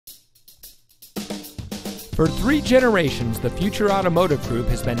For 3 generations, the Future Automotive Group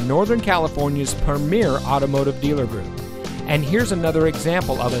has been Northern California's premier automotive dealer group. And here's another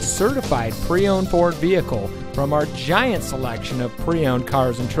example of a certified pre-owned Ford vehicle from our giant selection of pre-owned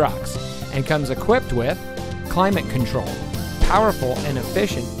cars and trucks, and comes equipped with climate control, powerful and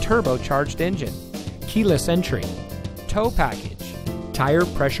efficient turbocharged engine, keyless entry, tow package, tire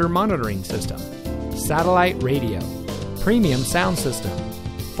pressure monitoring system, satellite radio, premium sound system,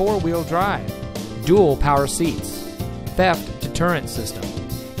 4-wheel drive, dual power seats, theft deterrent system,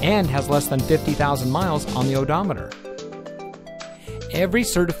 and has less than 50,000 miles on the odometer. Every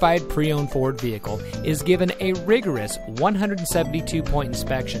certified pre-owned Ford vehicle is given a rigorous 172-point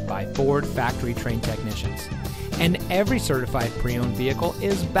inspection by Ford factory-trained technicians. And every certified pre-owned vehicle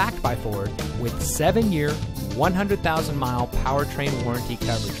is backed by Ford with 7-year, 100,000-mile powertrain warranty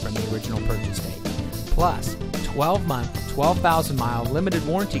coverage from the original purchase date, plus 12-month, 12,000-mile limited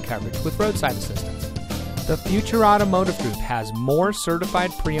warranty coverage with roadside assistance. The Future Automotive Group has more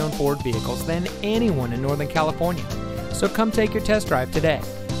certified pre-owned Ford vehicles than anyone in Northern California. So come take your test drive today.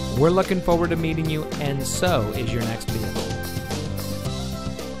 We're looking forward to meeting you, and so is your next vehicle.